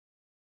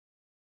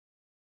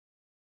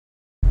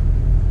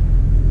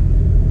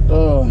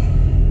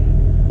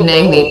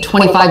The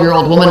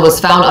 25-year-old woman was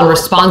found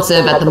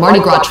unresponsive at the Mardi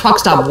Gras Truck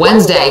Stop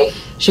Wednesday.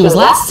 She was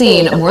last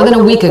seen more than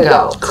a week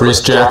ago.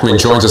 Chris Jackman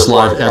joins us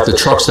live at the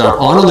truck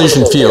stop on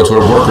Elysian Fields, where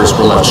workers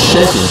were left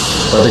shaken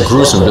by the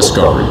gruesome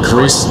discovery.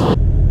 Chris?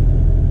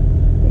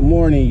 Good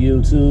morning,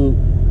 YouTube.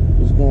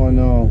 What's going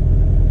on?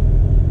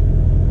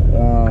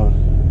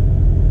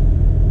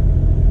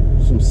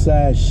 Some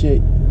sad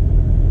shit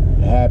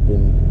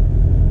happened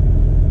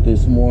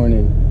this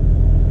morning.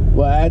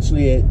 Well,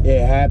 actually,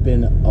 it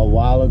happened a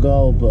while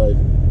ago, but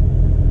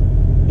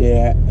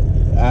yeah,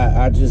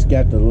 I just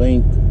got the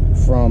link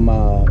from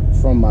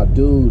my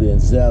dude in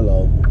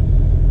Zello,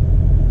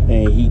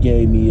 and he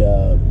gave me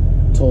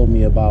told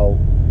me about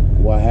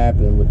what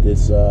happened with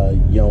this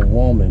young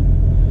woman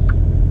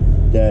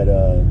that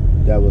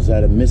was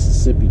at a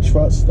Mississippi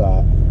truck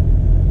stop.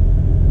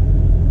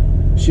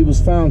 She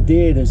was found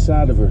dead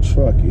inside of her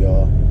truck,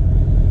 y'all.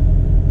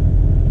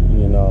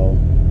 You know,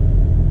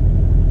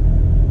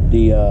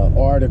 the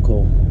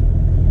article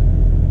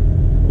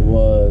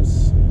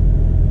was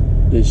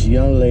this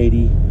young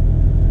lady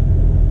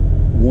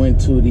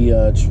went to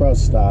the truck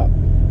stop.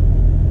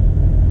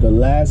 The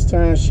last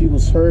time she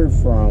was heard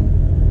from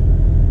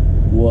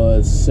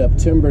was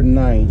September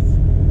 9th,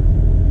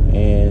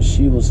 and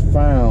she was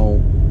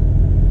found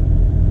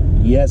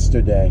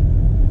yesterday,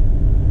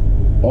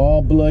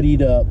 all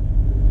bloodied up,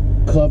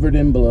 covered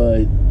in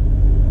blood,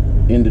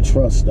 in the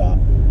truck stop.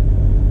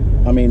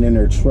 I mean, in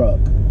her truck.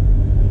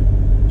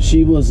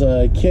 She was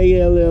a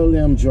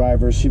KLLM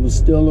driver. She was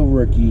still a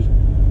rookie,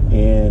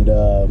 and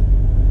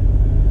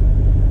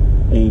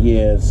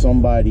yeah,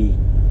 somebody,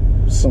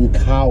 some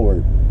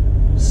coward,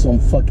 some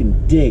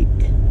fucking dick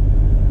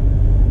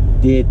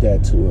did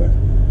that to her.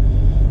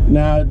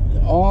 Now,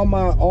 all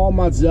my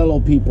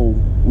Zello people,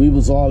 we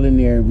was all in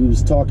there. We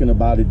was talking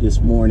about it this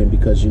morning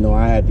because, you know,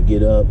 I had to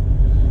get up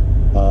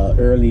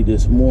early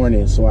this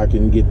morning so I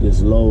can get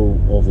this load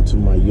over to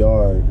my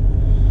yard.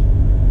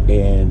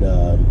 And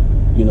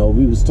you know,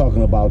 we was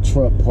talking about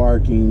truck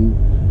parking,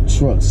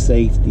 truck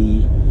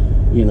safety,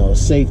 you know,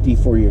 safety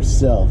for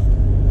yourself.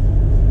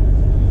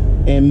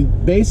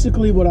 And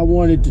basically what I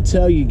wanted to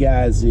tell you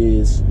guys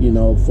is, you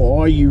know, for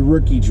all you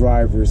rookie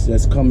drivers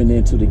that's coming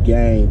into the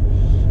game,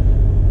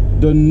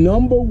 the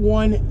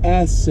 #1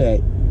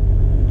 asset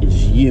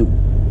is you.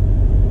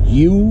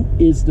 You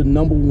is the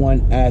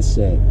 #1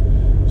 asset.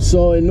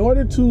 So in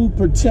order to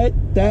protect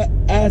that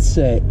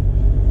asset,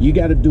 you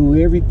got to do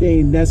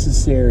everything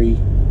necessary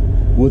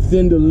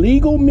within the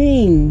legal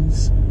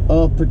means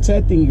of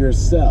protecting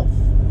yourself.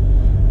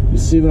 You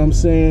see what I'm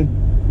saying?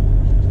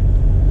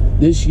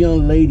 This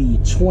young lady,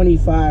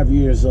 25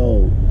 years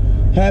old,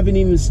 haven't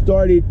even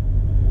started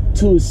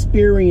to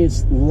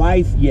experience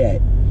life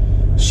yet.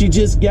 She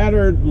just got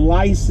her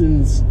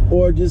license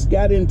or just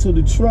got into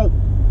the truck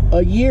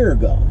a year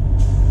ago.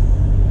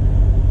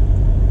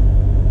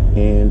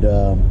 And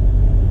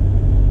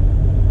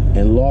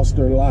lost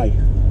her life.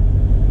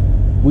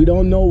 We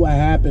don't know what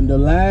happened. The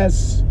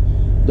last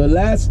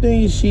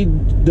thing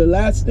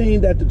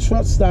that the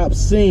truck stop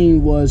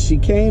seen was she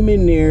came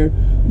in there,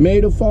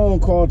 made a phone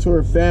call to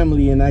her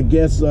family, and I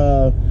guess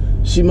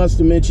she must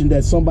have mentioned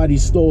that somebody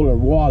stole her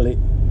wallet,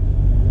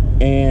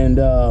 and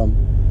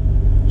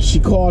she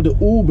called the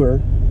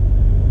Uber.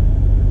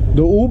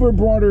 The Uber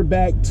brought her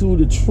back to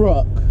the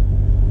truck,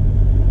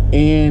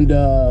 and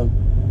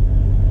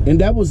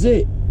that was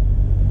it.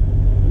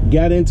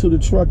 Got into the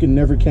truck and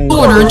never came back.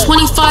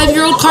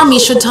 25-year-old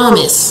Karmeshia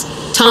Thomas.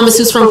 Thomas,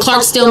 who's from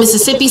Clarksdale,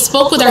 Mississippi,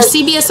 spoke with our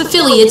CBS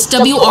affiliates,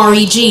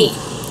 WREG.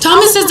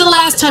 Thomas says the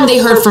last time they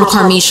heard from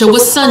Karmeshia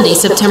was Sunday,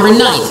 September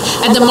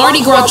 9th, at the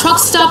Mardi Gras Truck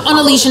Stop on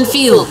Elysian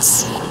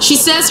Fields. She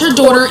says her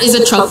daughter is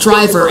a truck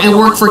driver and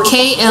worked for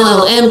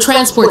KLLM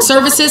Transport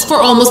services for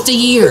almost a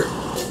year.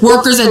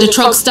 Workers at the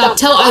truck stop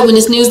tell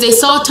Eyewitness News they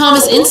saw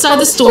Thomas inside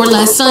the store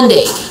last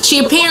Sunday. She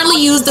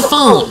apparently used the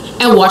phone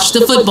and watched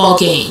the football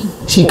game.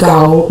 She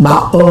called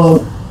my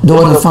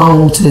daughter's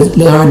phone to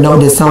let her know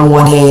that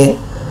someone had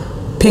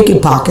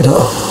pickpocketed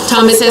her.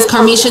 Thomas says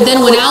Karmeshia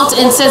then went out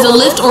and says a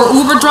Lyft or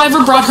Uber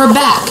driver brought her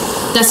back.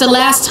 That's the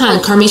last time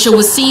Karmeshia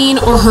was seen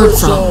or heard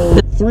from. So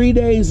 3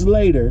 days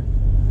later,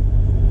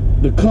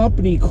 the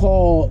company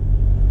called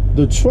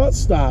the truck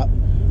stop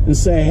and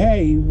say,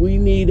 hey, we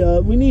need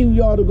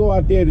y'all to go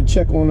out there to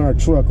check on our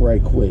truck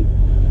right quick,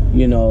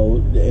 you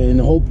know, and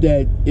hope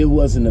that it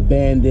wasn't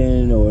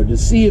abandoned, or to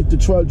see if the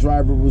truck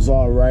driver was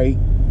all right,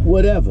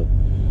 whatever.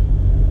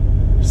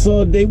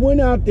 So they went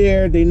out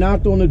there, they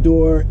knocked on the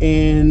door,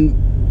 and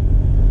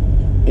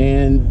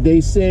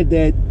they said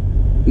that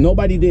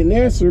nobody didn't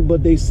answer,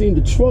 but they seen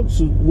the truck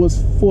was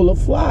full of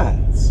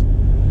flies.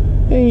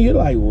 And you're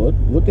like,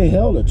 what the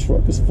hell? The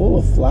truck is full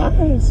of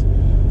flies?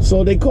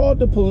 So they called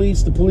the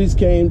police. The police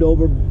came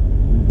over,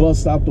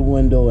 bust out the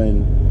window,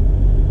 and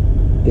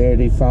there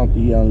they found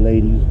the young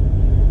lady,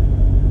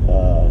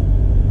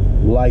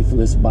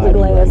 lifeless body.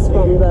 Glass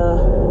from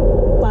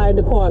the fire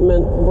fire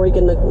department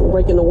breaking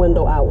the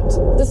window out.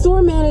 The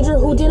store manager,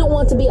 who didn't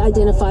want to be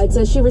identified,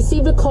 says she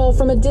received a call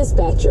from a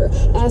dispatcher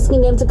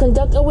asking them to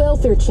conduct a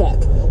welfare check.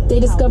 They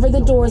discovered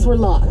the doors were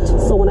locked.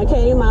 So when I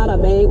came out,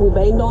 we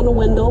banged on the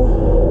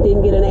window,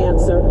 didn't get an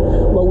answer,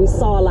 but we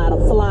saw a lot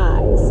of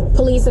flies.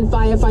 Police and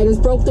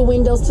firefighters broke the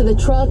windows to the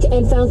truck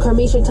and found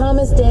Karmeshia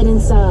Thomas dead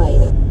inside.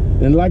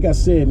 And like I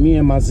said, me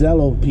and my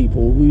Zello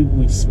people,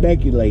 we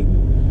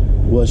speculating.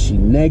 Was she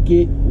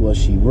naked? Was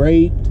she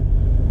raped?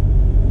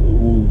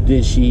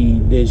 Did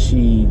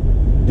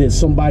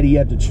somebody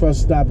at the truck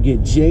stop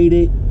get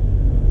jaded?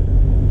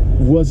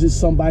 Was it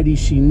somebody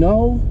she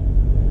know?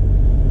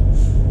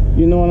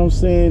 You know what I'm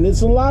saying?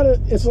 It's a lot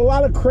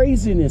of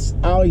craziness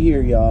out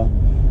here, y'all.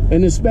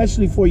 And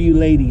especially for you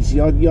ladies,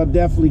 y'all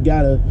definitely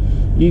gotta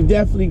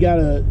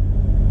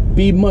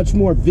be much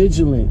more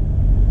vigilant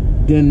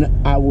than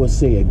I would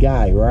say a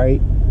guy,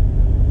 right?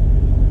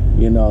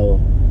 You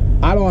know,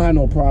 I don't have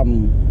no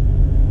problem.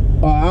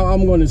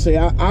 I'm going to say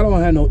I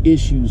don't have no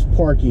issues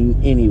parking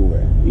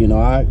anywhere. You know,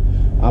 I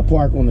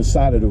park on the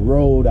side of the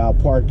road. I'll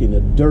park in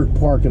a dirt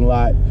parking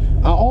lot.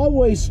 I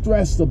always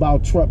stressed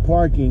about truck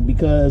parking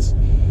because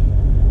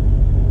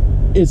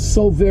it's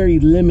so very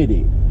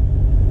limited.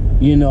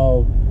 You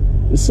know,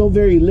 it's so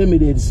very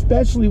limited,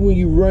 especially when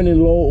you're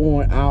running low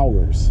on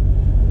hours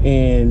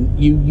and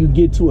you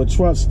get to a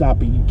truck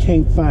stop and you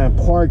can't find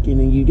parking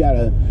and you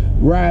gotta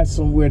ride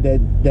somewhere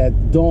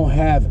that don't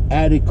have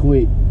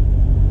adequate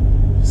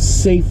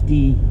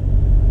safety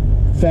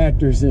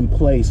factors in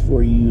place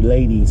for you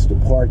ladies to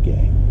park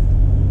at.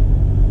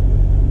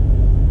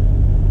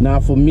 Now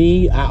for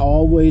me, I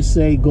always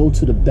say go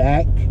to the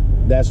back.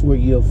 That's where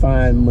you'll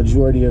find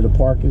majority of the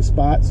parking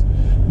spots.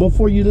 But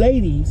for you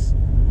ladies,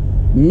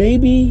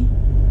 maybe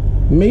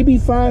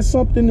find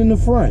something in the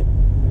front,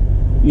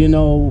 you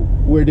know,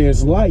 where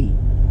there's light,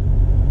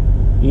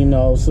 you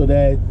know, so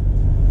that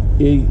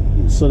you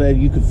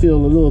can feel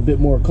a little bit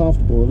more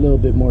comfortable, a little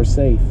bit more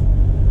safe.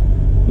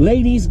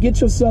 Ladies,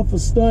 get yourself a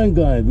stun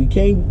gun. We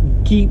can't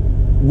keep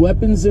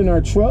weapons in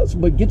our trucks,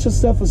 but get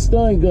yourself a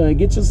stun gun.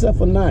 Get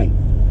yourself a knife.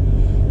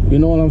 You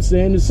know what I'm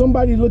saying? If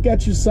somebody look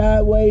at you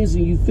sideways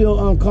and you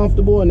feel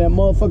uncomfortable and that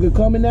motherfucker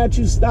coming at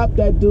you, stop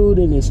that dude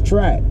in his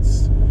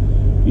tracks.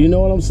 You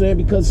know what I'm saying?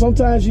 Because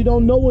sometimes you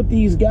don't know what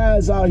these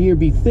guys out here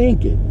be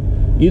thinking.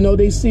 You know,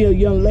 they see a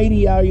young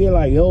lady out here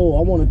like, yo,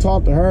 I want to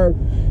talk to her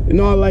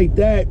and all like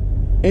that.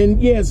 And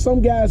yeah,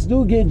 some guys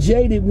do get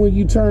jaded when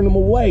you turn them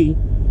away.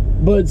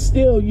 But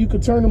still, you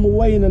could turn them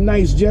away in a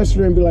nice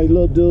gesture and be like,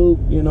 look, dude,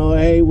 you know,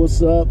 hey,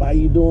 what's up? How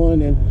you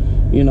doing? And,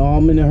 you know,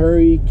 I'm in a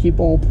hurry.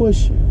 Keep on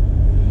pushing.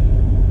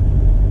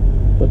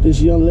 But this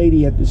young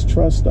lady at this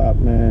truck stop,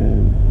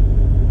 man,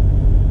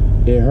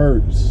 it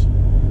hurts.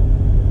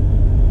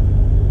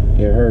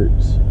 It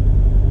hurts.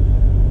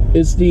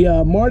 It's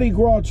the Mardi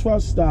Gras Truck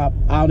Stop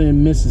out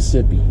in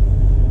Mississippi.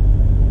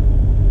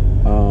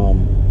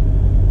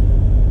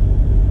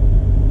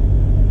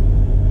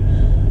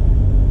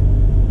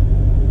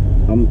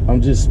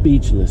 I'm just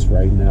speechless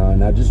right now,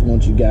 and I just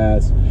want you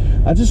guys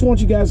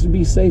to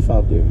be safe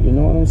out there. You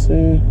know what I'm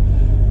saying?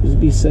 Just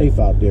be safe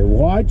out there.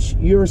 Watch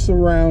your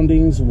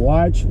surroundings.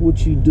 Watch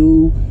what you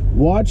do.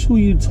 Watch who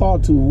you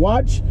talk to.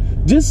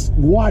 Just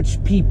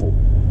watch people.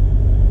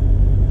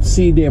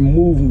 See their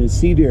movement.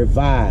 See their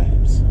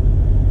vibes.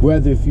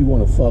 Whether if you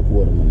want to fuck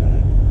with them or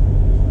not.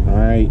 All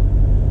right.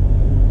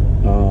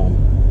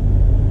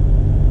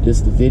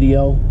 This the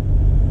video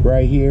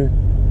right here.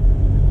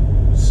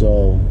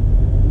 So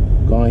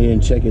go ahead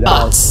and check it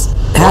out.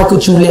 How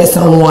could you let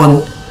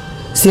someone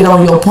sit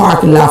on your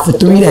parking lot for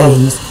 3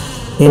 days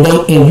and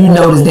you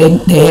notice they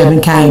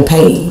haven't came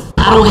paid?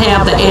 I don't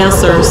have the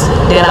answers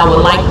that I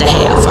would like to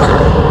have for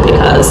her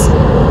because,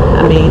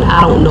 I mean,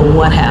 I don't know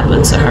what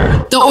happened to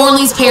her. The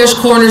Orleans Parish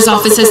Coroner's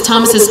Office says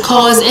Thomas's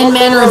cause and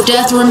manner of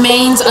death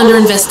remains under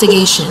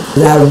investigation.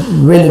 I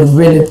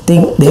really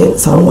think that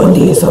someone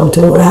did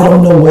something to her. I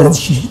don't know whether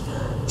she'd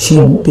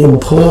been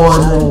poor.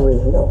 I don't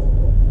really know.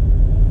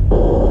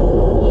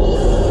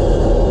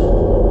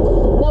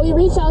 Now we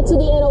reached out to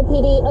the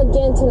NOPD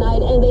again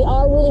tonight, and they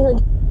are ruling her.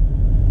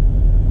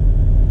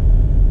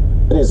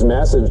 It is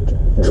massive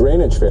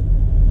drainage failure.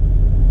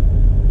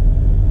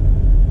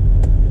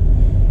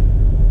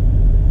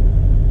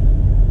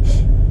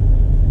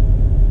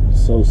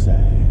 So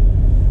sad.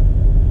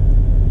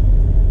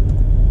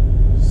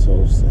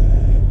 So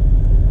sad.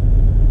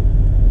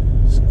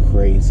 It's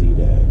crazy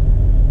that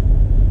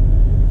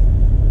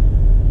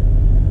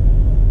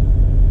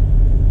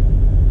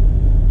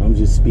I'm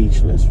just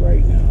speechless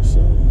right now, so